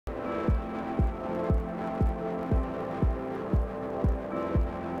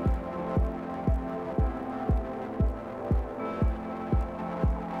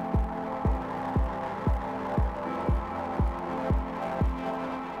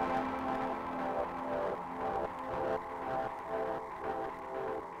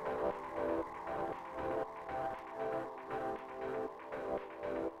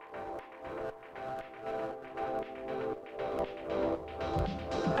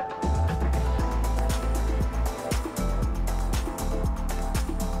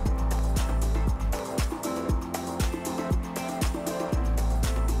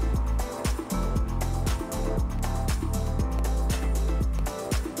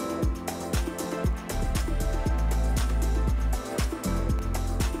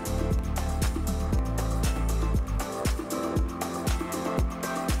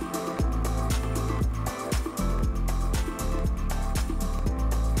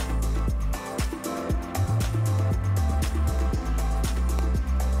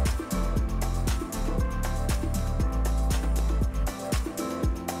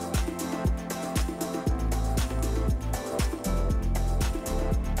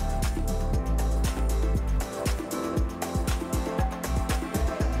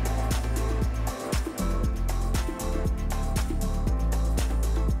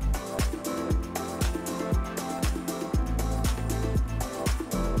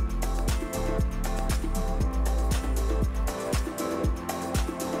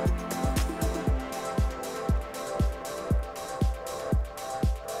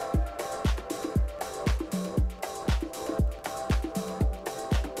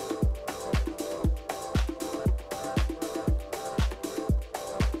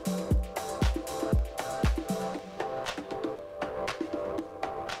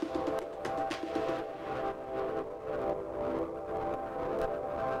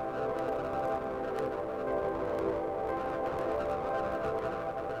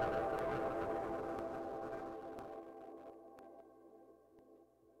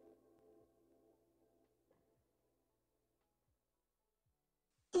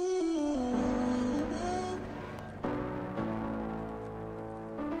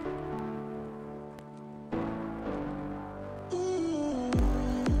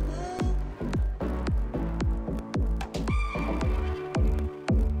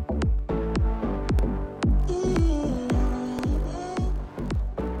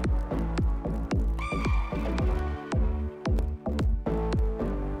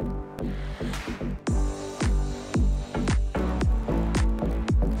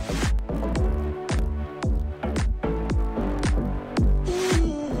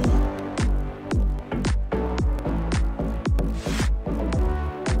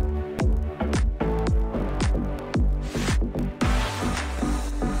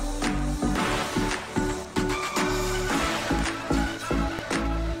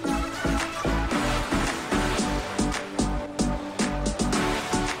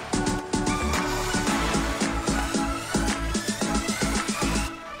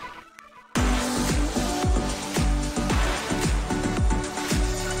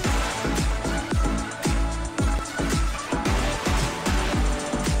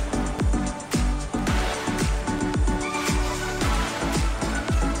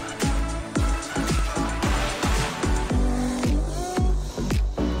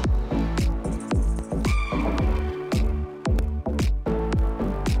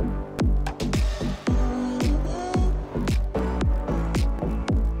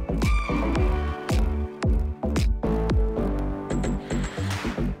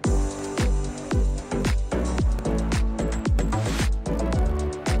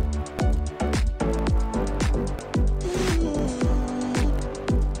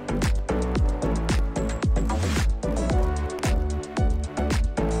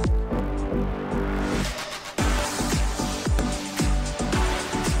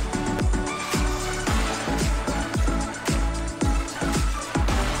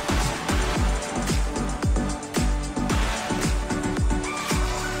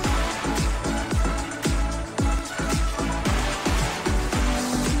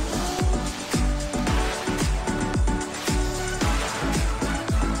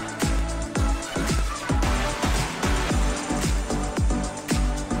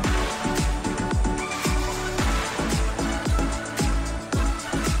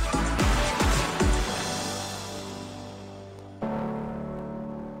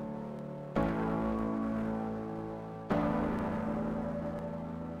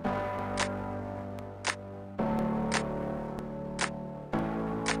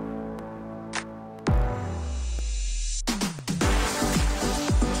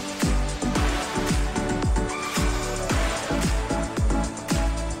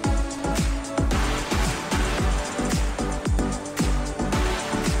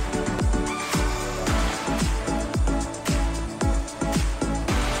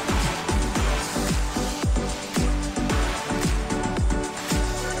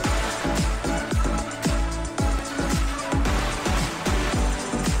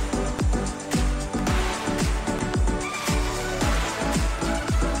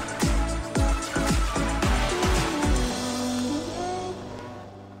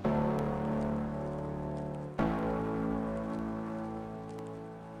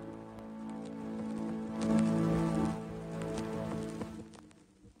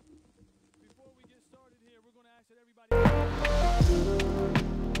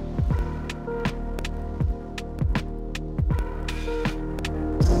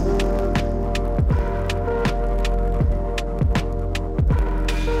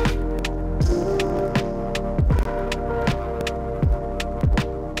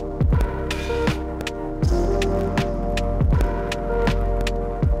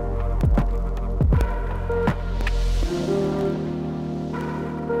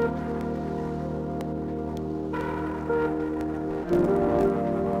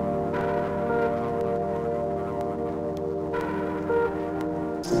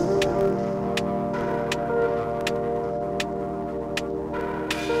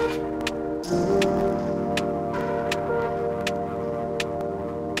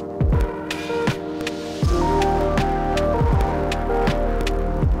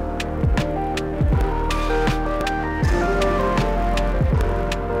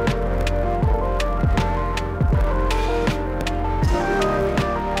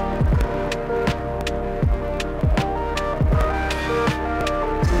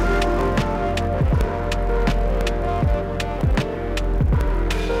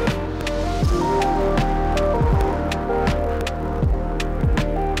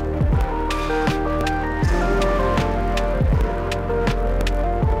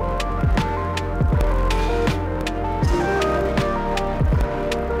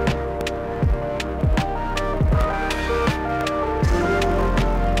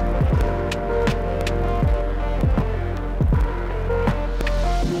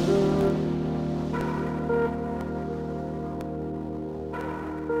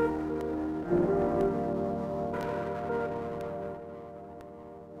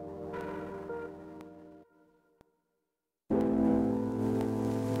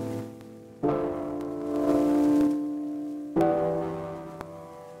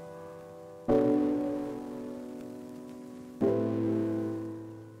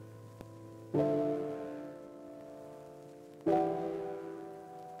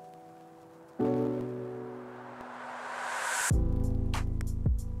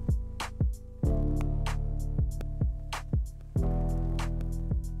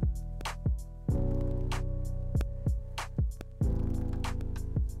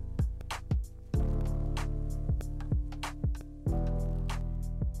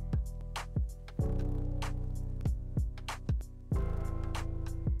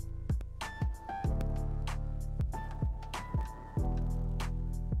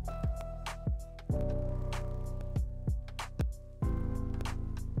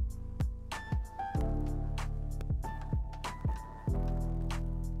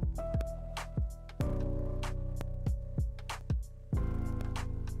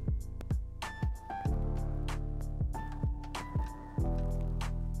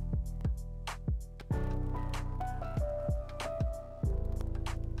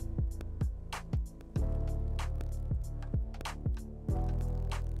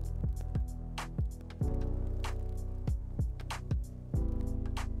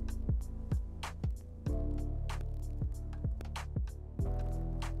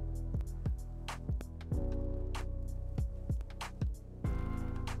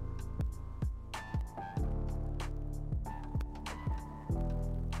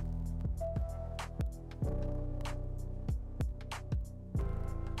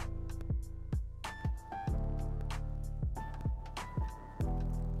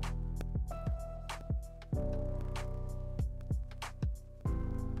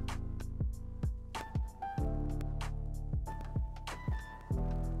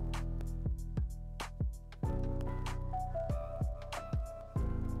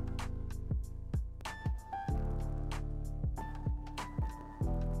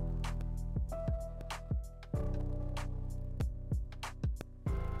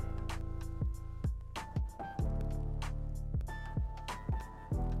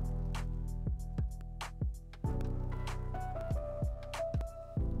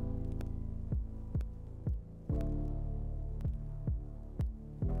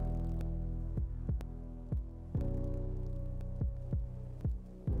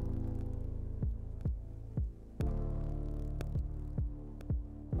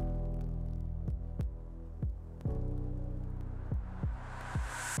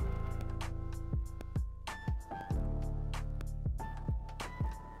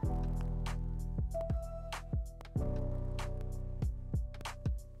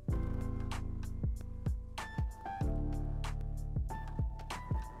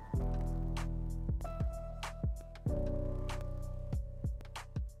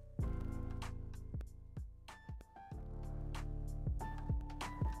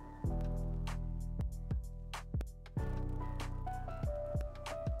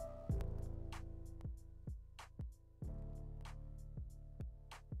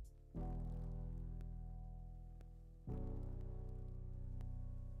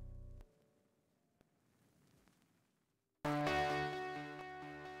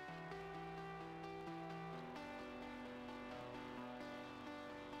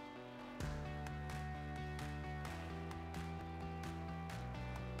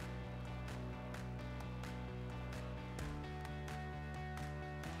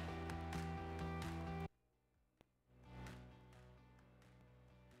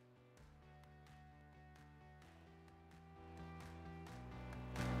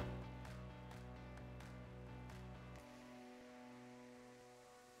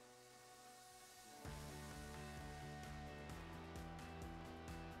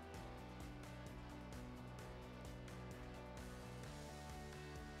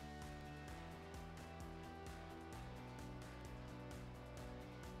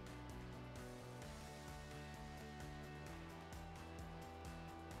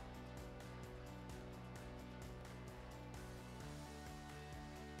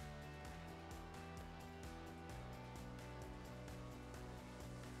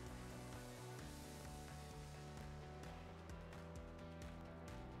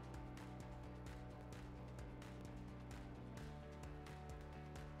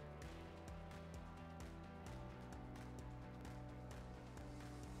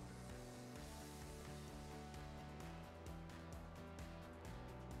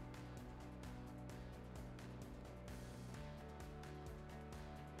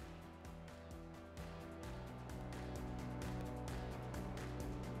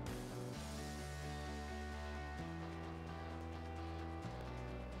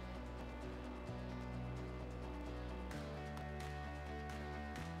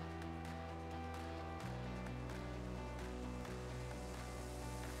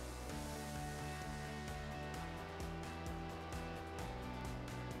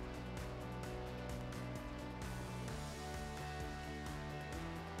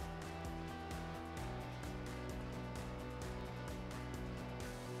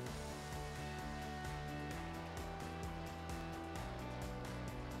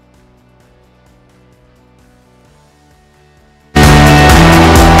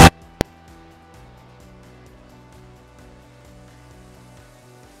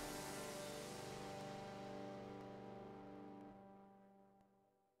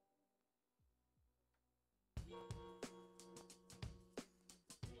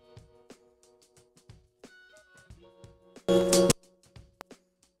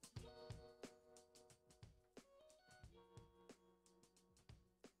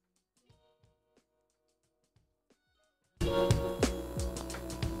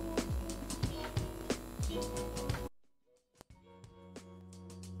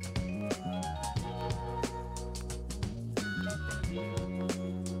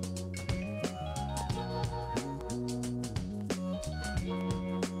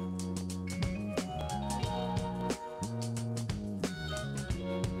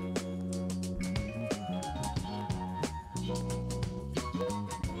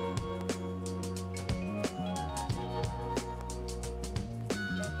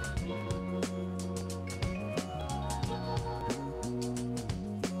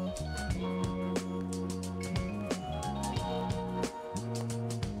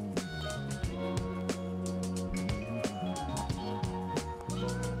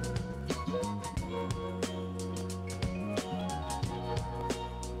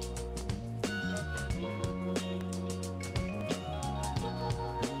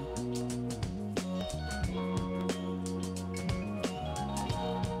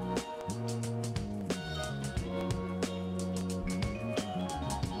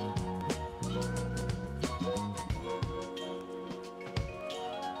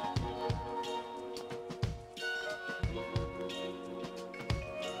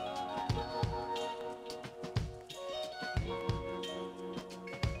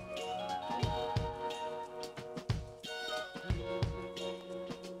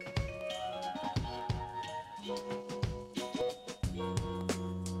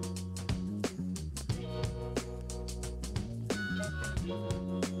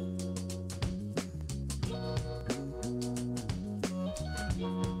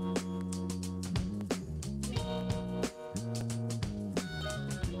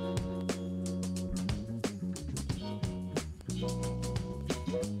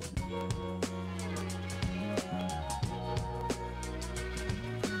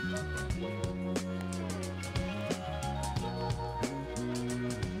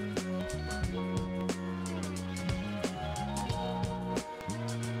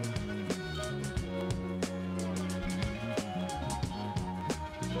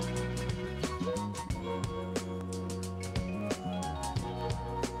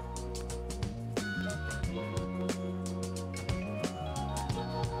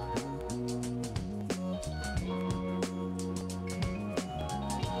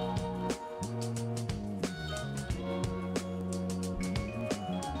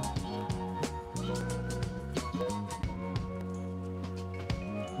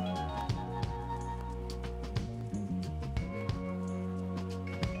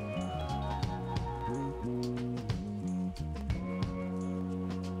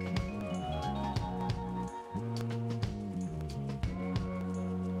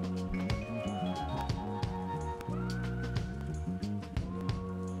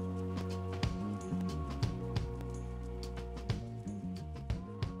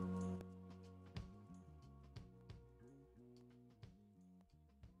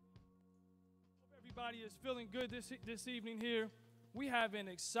everybody is feeling good this evening here. We have an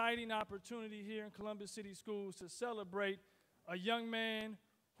exciting opportunity here in Columbus City Schools to celebrate a young man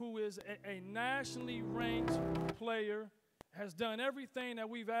who is a nationally ranked player, has done everything that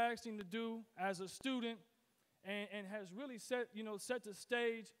we've asked him to do as a student, and has really set the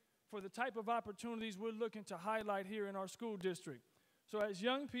stage for the type of opportunities we're looking to highlight here in our school district. So as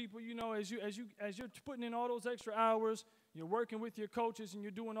young people, as you're putting in all those extra hours, you're working with your coaches and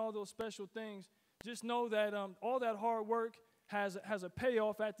you're doing all those special things, just know that all that hard work has a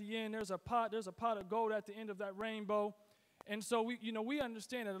payoff at the end. There's a pot of gold at the end of that rainbow. And so we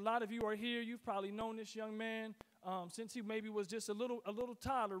understand that a lot of you are here. You've probably known this young man since he maybe was just a little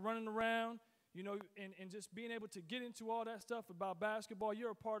toddler running around, and just being able to get into all that stuff about basketball.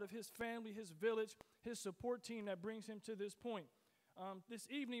 You're a part of his family, his village, his support team that brings him to this point. This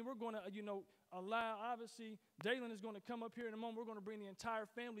evening, we're going to, obviously, Dailyn is going to come up here in a moment. We're going to bring the entire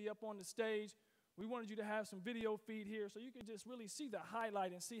family up on the stage. We wanted you to have some video feed here so you could just really see the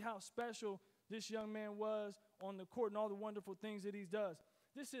highlight and see how special this young man was on the court and all the wonderful things that he does.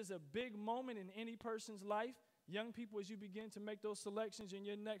 This is a big moment in any person's life. Young people, as you begin to make those selections in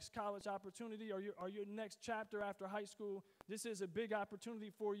your next college opportunity or your next chapter after high school, this is a big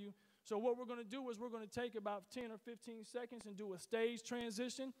opportunity for you. So what we're going to do is we're going to take about 10 or 15 seconds and do a stage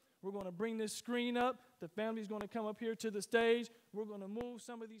transition. We're going to bring this screen up. The family's going to come up here to the stage. We're going to move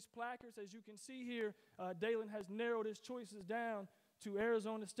some of these placards. As you can see here, Dailyn has narrowed his choices down to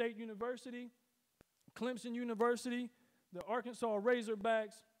Arizona State University, Clemson University, the Arkansas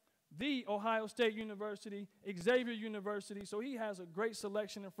Razorbacks, the Ohio State University, Xavier University. So he has a great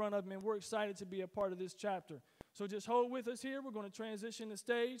selection in front of him, and we're excited to be a part of this chapter. So just hold with us here. We're going to transition the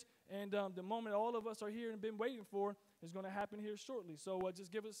stage, and the moment all of us are here and been waiting for is going to happen here shortly. So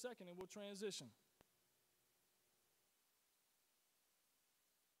just give us a second, and we'll transition.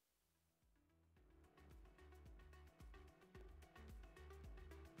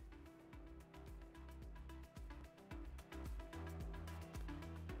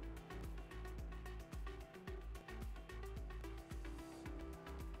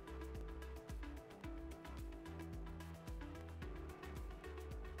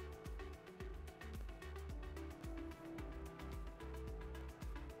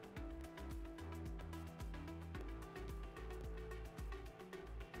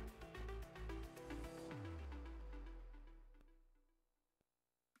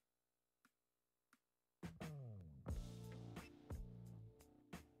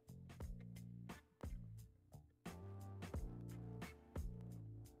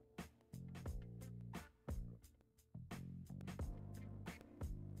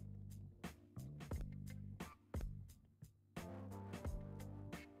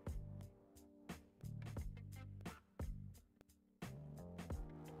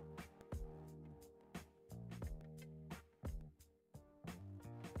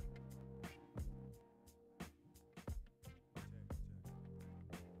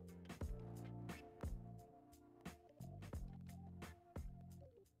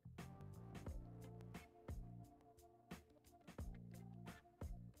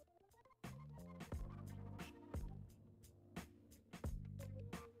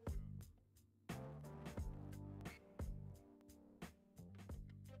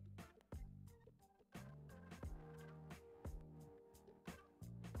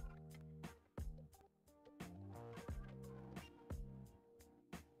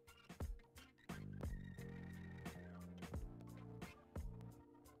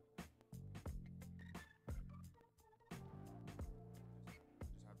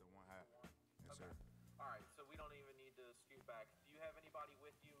 All right, so we don't even need to scoot back. Do you have anybody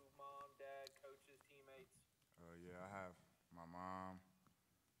with you, mom, dad, coaches, teammates? Yeah, I have my mom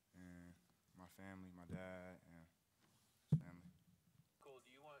and my family, my dad and his family. Cool. Do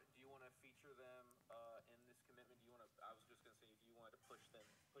you want to feature them in this commitment? Do you want to? I was just gonna say if you wanted to push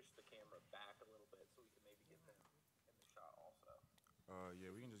the camera back a little bit so we can maybe get them in the shot also. Yeah,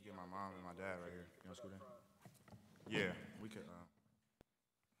 we can just get my mom and my dad right here. You want to scoot in? Yeah, we could.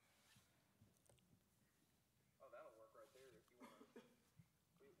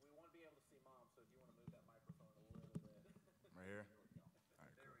 Be able to see mom, so if you want to move that microphone a little bit. Right here? All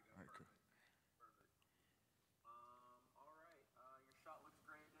right, cool. There we go. All right, cool. Perfect. All right, your shot looks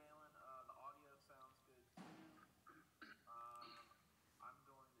great, Dailyn. The audio sounds good, too. I'm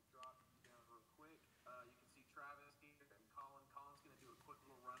going to drop you down real quick. You can see Travis here and Colin. Colin's going to do a quick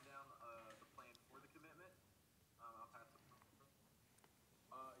little rundown of the plan for the commitment. I'll pass it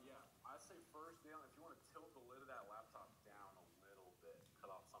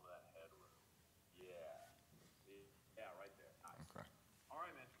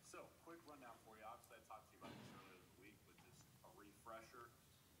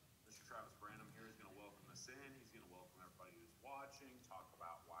in. He's going to welcome everybody who's watching, talk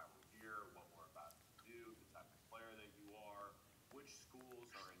about why we're here, what we're about to do, the type of player that you are, which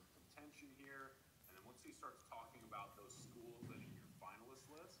schools are in contention here. And then once he starts talking about those schools that are in your finalist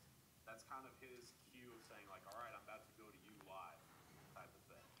list, that's kind of his cue of saying, like, all right, I'm about to go to you live type of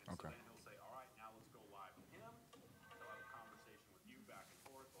thing. And so then he'll say, all right, now let's go live with him. He'll have a conversation with you back and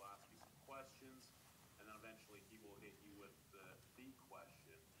forth. He'll ask you some questions. And then eventually he will hit you with the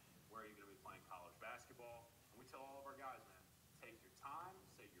question, where are you going to be playing college basketball? And we tell all of our guys, man, take your time,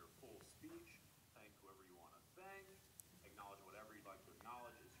 say your full speech, thank whoever you want to thank, acknowledge whatever you'd like to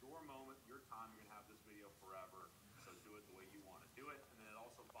acknowledge. It's your moment, your time. You're going to have this video forever, so do it the way you want to do it. And then it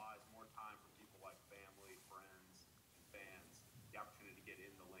also buys more time for people like family, friends, and fans, the opportunity to get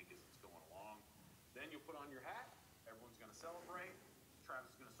in the link as it's going along. Then you'll put on your hat. Everyone's going to celebrate.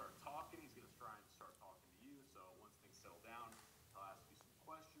 Travis is going to start talking. He's going to try and start talking to you. So once things settle down, he'll ask you some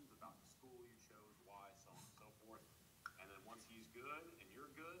questions about the school you chose, why, so on and so forth. And then once he's good and you're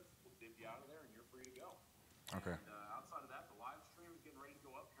good, we'll dip you out of there and you're free to go. Okay. And outside of that, the live stream is getting ready to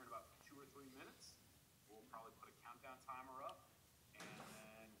go up here in about 2 or 3 minutes. We'll probably put a countdown timer up. And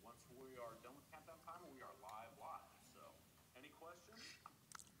then once we are done with the countdown timer, we are live. So any questions?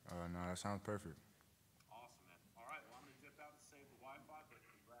 No, that sounds perfect. Awesome, man. All right, well, I'm going to dip out to save the Wi-Fi, but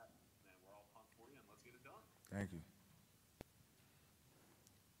congrats, man. We're all pumped for you, and let's get it done. Thank you.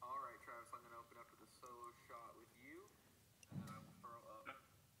 All right, Travis, I'm going to open up with a solo shot with you, and then I will throw up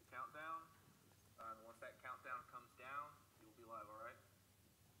the countdown. And once that countdown comes down, you'll be live, all right?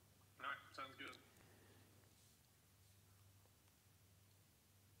 All right, sounds good.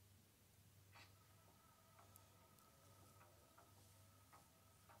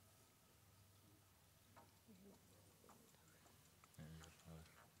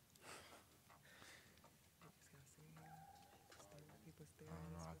 I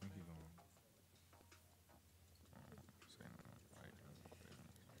don't know. I think he's going.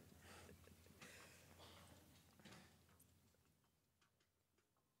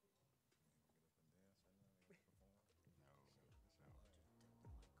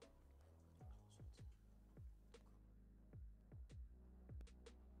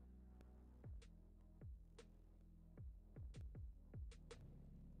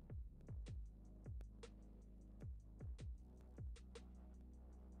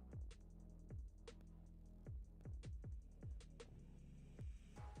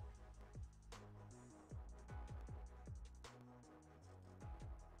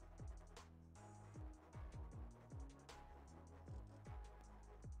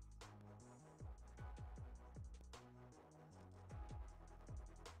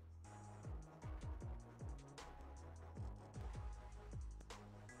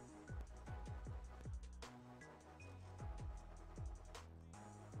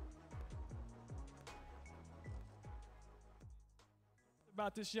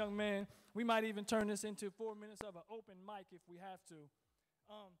 About this young man. We might even turn this into 4 minutes of an open mic if we have to.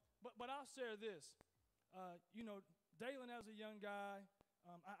 But I'll share this. You know, Dailyn as a young guy,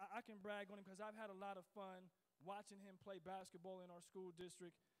 I can brag on him because I've had a lot of fun watching him play basketball in our school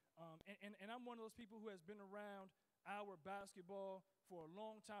district. And I'm one of those people who has been around our basketball for a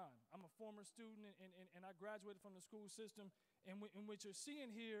long time. I'm a former student, and I graduated from the school system. And what you're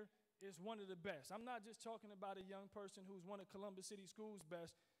seeing here is one of the best. I'm not just talking about a young person who's one of Columbus City Schools'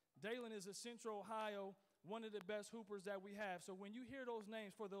 best. Dailyn is a Central Ohio, one of the best hoopers that we have. So when you hear those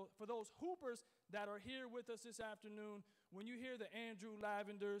names, for those hoopers that are here with us this afternoon, when you hear the Andrew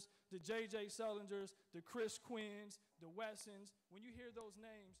Lavenders, the J.J. Sullingers, the Chris Quinns, the Wessons, when you hear those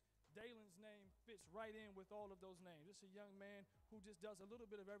names, Dailyn's name fits right in with all of those names. It's a young man who just does a little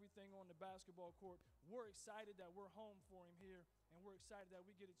bit of everything on the basketball court. We're excited that we're home for him here, and we're excited that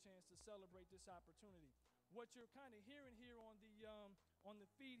we get a chance to celebrate this opportunity. What you're kind of hearing here on the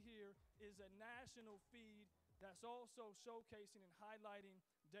feed here is a national feed that's also showcasing and highlighting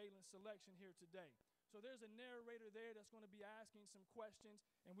Dailyn's selection here today. So there's a narrator there that's going to be asking some questions,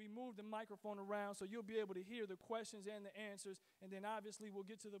 and we move the microphone around so you'll be able to hear the questions and the answers, and then obviously we'll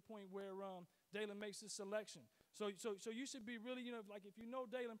get to the point where Dailyn makes his selection. So you should be really, you know, like if you know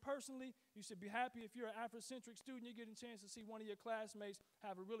Dailyn personally, you should be happy. If you're an Africentric student, you're getting a chance to see one of your classmates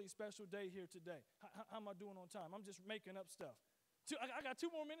have a really special day here today. How am I doing on time? I'm just making up stuff. I got 2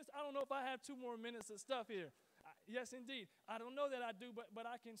 more minutes. I don't know if I have 2 more minutes of stuff here. Yes, indeed. I don't know that I do, but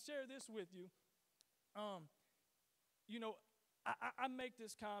I can share this with you. You know, I make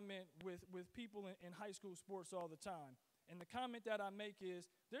this comment with people in high school sports all the time. And the comment that I make is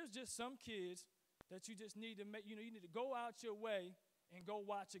there's just some kids that you just need to make, you know, you need to go out your way and go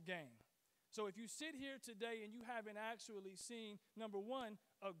watch a game. So if you sit here today and you haven't actually seen, number one,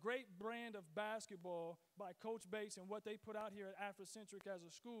 a great brand of basketball by Coach Bates and what they put out here at Africentric as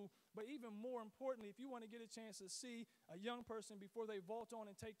a school, but even more importantly, if you want to get a chance to see a young person before they vault on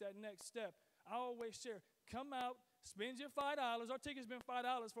and take that next step, I always share, come out, spend your $5. Our ticket's been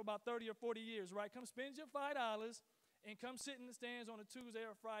 $5 for about 30 or 40 years, right? Come spend your $5 and come sit in the stands on a Tuesday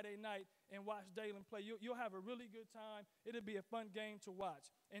or Friday night and watch Dailyn play. You'll have a really good time. It'll be a fun game to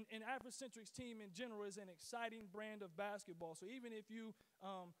watch. And Africentric's team in general is an exciting brand of basketball. So even if you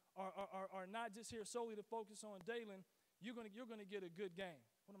are not just here solely to focus on Dailyn, you're gonna get a good game.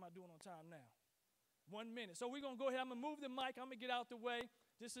 What am I doing on time now? 1 minute. So we're gonna go ahead. I'm gonna move the mic. I'm gonna get out the way.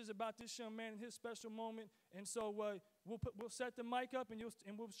 This is about this young man and his special moment. And so we'll set the mic up, and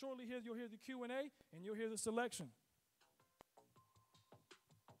we'll shortly you'll hear the Q&A, and you'll hear the selection.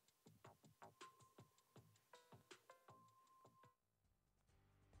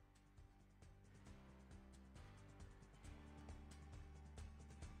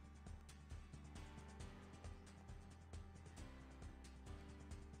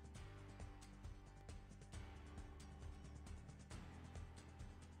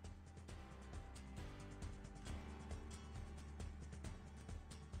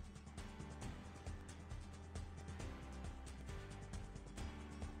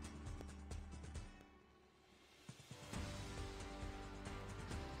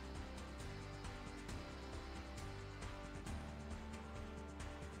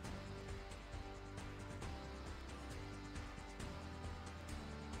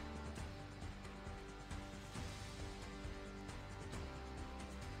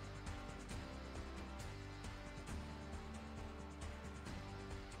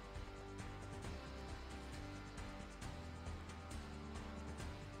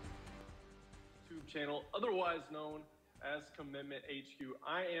 Channel, otherwise known as Commitment HQ.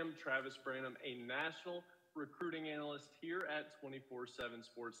 I am Travis Branham, a national recruiting analyst here at 24/7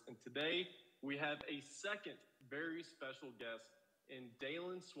 Sports, and today we have a second very special guest in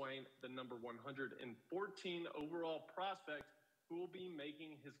Dailyn Swain, the number 114 overall prospect, who will be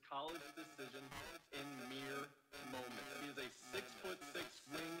making his college decision in mere moments. He is a 6'6"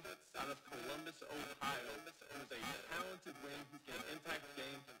 wing out of Columbus, Ohio, who is a talented wing who can impact the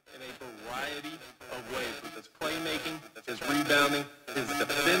game in a variety of ways with his playmaking, his rebounding, his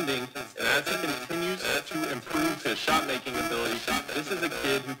defending, and as he continues to improve his shot-making ability, this is a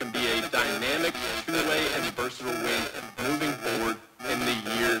kid who can be a dynamic two-way and versatile wing moving forward in the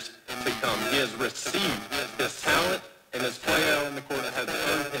years to come. He has received his talent and his play out on the court has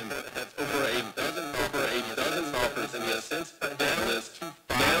earned him over a dozen offers, and he has since put his list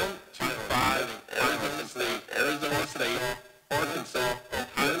down to 5: Washington State, Arizona State, Arkansas,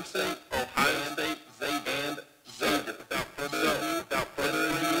 Clemson, Ohio State, and Xavier. Without further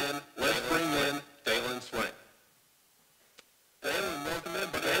ado, let's bring in Dailyn Swain. Dailyn, welcome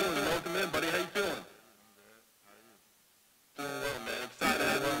in, buddy. How you feeling? Doing well, man. Excited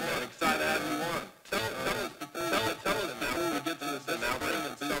to have you on. Tell us before we get to this announcement.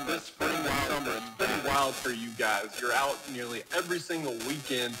 This spring and summer, it's pretty wild for you guys. You're out nearly every single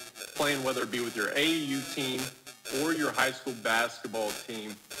weekend playing, whether it be with your AAU team or your high school basketball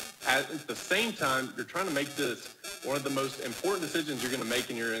team. At the same time, you're trying to make this one of the most important decisions you're going to make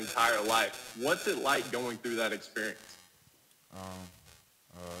in your entire life. What's it like going through that experience?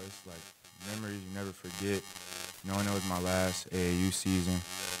 It's like memories you never forget. Knowing it was my last AAU season,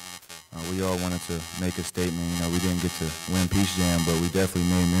 we all wanted to make a statement. You know, we didn't get to win Peach Jam, but we definitely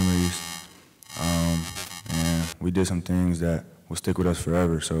made memories. And we did some things that will stick with us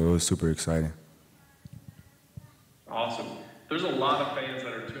forever, so it was super exciting. Awesome. There's a lot of fans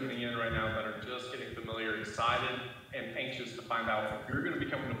that are tuning in right now that are just getting familiar, excited, and anxious to find out if you're going to be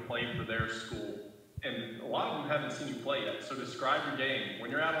coming to play for their school. And a lot of them haven't seen you play yet, so describe your game.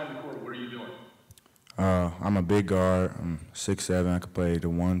 When you're out on the court, what are you doing? I'm a big guard. I'm 6'7". I can play the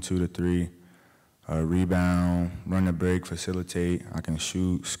 1, 2, to 3, rebound, run the break, facilitate. I can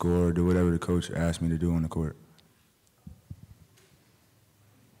shoot, score, do whatever the coach asks me to do on the court.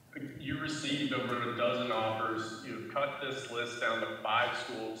 You received over a dozen offers. You've cut this list down to 5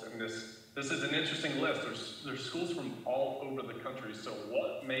 schools, and this is an interesting list. There's schools from all over the country. So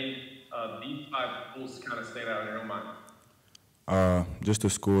what made these 5 schools kind of stand out in your own mind? Just the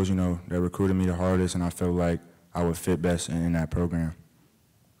schools, you know, that recruited me the hardest, and I felt like I would fit best in that program.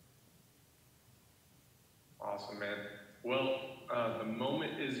 Awesome, man. Well, the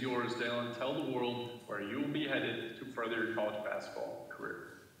moment is yours, Dailyn. Tell the world where you will be headed to further your college basketball career.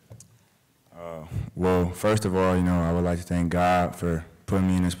 Well, first of all, you know, I would like to thank God for putting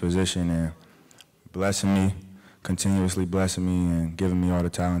me in this position and blessing me continuously blessing me and giving me all the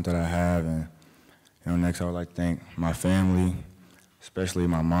talent that I have. And next I would like to thank my family, especially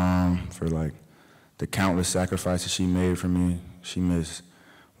my mom, for like the countless sacrifices she made for me. She missed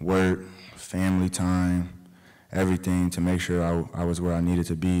work, family time, everything to make sure I was where I needed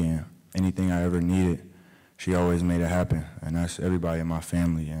to be, and anything I ever needed, she always made it happen. And that's everybody in my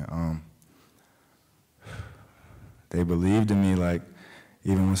family. And they believed in me, like,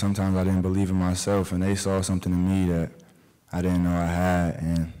 even when sometimes I didn't believe in myself, and they saw something in me that I didn't know I had.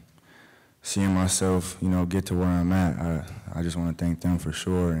 And seeing myself, get to where I'm at, I just want to thank them for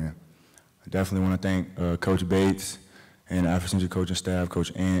sure. And I definitely want to thank Coach Bates and the Africentric coaching staff,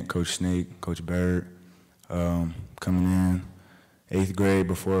 Coach Ant, Coach Snake, Coach Bird, coming in 8th grade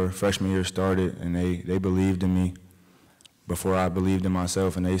before freshman year started, and they believed in me before I believed in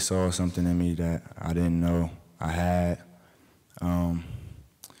myself, and they saw something in me that I didn't know I had.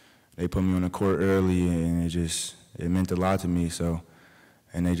 They put me on the court early, and it meant a lot to me. So,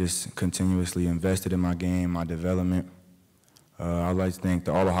 and they just continuously invested in my game, my development. I'd like to thank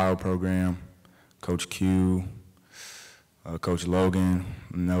the All-Ohio program, Coach Q, Coach Logan,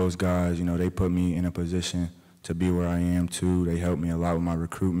 and those guys. They put me in a position to be where I am too. They helped me a lot with my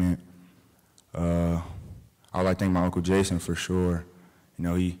recruitment. I'd like to thank my Uncle Jason for sure.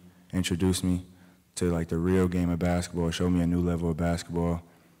 He introduced me to like the real game of basketball, showed me a new level of basketball.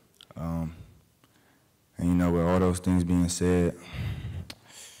 And with all those things being said,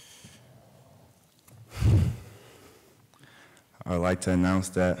 I'd like to announce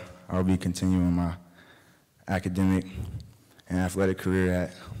that I'll be continuing my academic and athletic career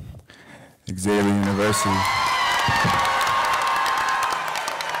at Xavier University.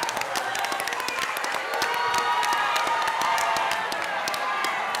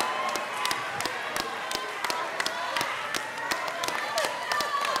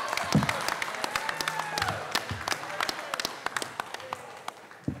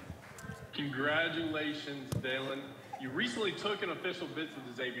 Congratulations, Dailyn. You recently took an official visit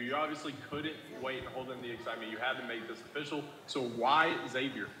to Xavier. You obviously couldn't wait and hold in the excitement. You had to make this official. So why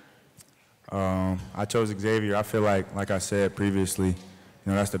Xavier? I chose Xavier. I feel like I said previously,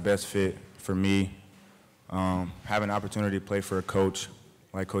 that's the best fit for me. Having an opportunity to play for a coach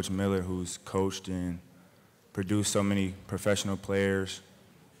like Coach Miller, who's coached and produced so many professional players,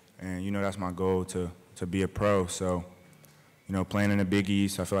 and that's my goal to be a pro. So, playing in the Big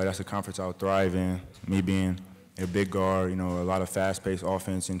East, I feel like that's a conference I'll thrive in. Me being a big guard, a lot of fast-paced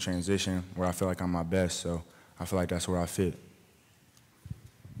offense in transition, where I feel like I'm my best. So I feel like that's where I fit.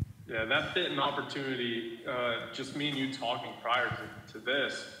 Yeah, that fit and opportunity, just me and you talking prior to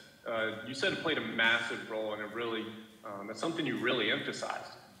this, you said it played a massive role, and it really, that's something you really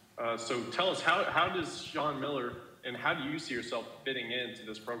emphasized. So tell us, how does Sean Miller, and how do you see yourself fitting into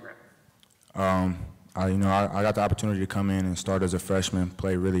this program? I got the opportunity to come in and start as a freshman,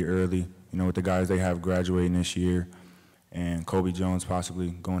 play really early, with the guys they have graduating this year, and Kobe Jones possibly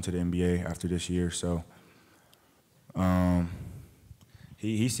going to the NBA after this year. So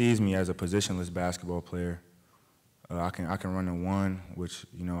he sees me as a positionless basketball player. I can run a 1, which,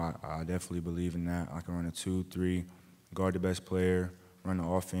 I definitely believe in that. I can run a 2, 3, guard the best player, run the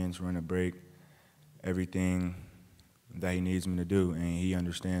offense, run the break, everything that he needs me to do, and he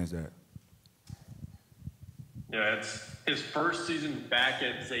understands that. Yeah, it's his first season back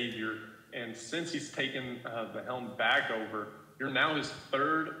at Xavier, and since he's taken the helm back over, you're now his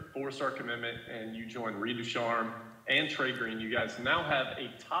 3rd 4-star commitment, and you join Reed Ducharme and Trey Green. You guys now have a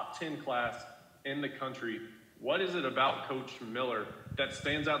top 10 class in the country. What is it about Coach Miller that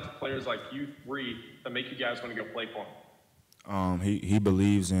stands out to players like you three that make you guys want to go play for him? He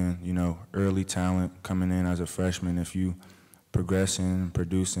believes in, early talent coming in as a freshman. If you progressing,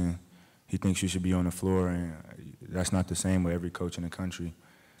 producing, he thinks you should be on the floor, and that's not the same with every coach in the country.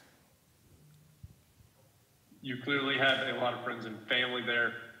 You clearly have a lot of friends and family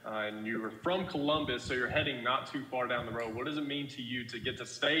there, and you were from Columbus, so you're heading not too far down the road. What does it mean to you to get to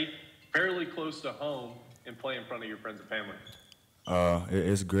stay fairly close to home and play in front of your friends and family?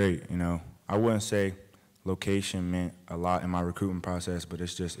 It's great, I wouldn't say location meant a lot in my recruitment process, but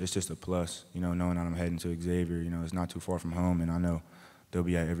it's just a plus, knowing that I'm heading to Xavier. It's not too far from home, and I know they'll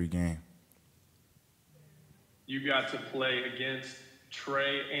be at every game. You got to play against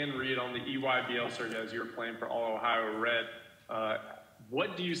Trey and Reed on the EYBL circuit as you were playing for All-Ohio Red.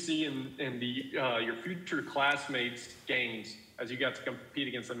 What do you see in your future classmates' games as you got to compete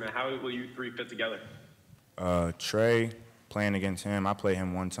against them, and how will you three fit together? Trey, playing against him, I played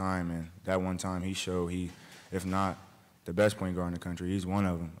him one time, and that one time he showed if not the best point guard in the country, he's one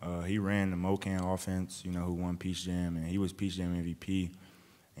of them. He ran the Mocan offense, who won Peach Jam, and he was Peach Jam MVP,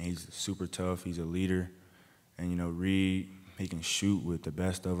 and he's super tough. He's a leader. And, you know, Reed, he can shoot with the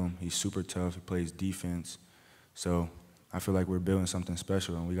best of them. He's super tough. He plays defense. So I feel like we're building something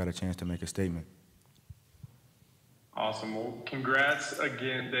special, and we got a chance to make a statement. Awesome. Well, congrats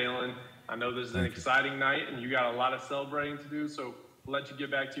again, Dailyn. I know this is an exciting night, and you got a lot of celebrating to do, so we'll let you get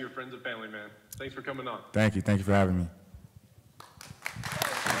back to your friends and family, man. Thanks for coming on. Thank you. Thank you for having me.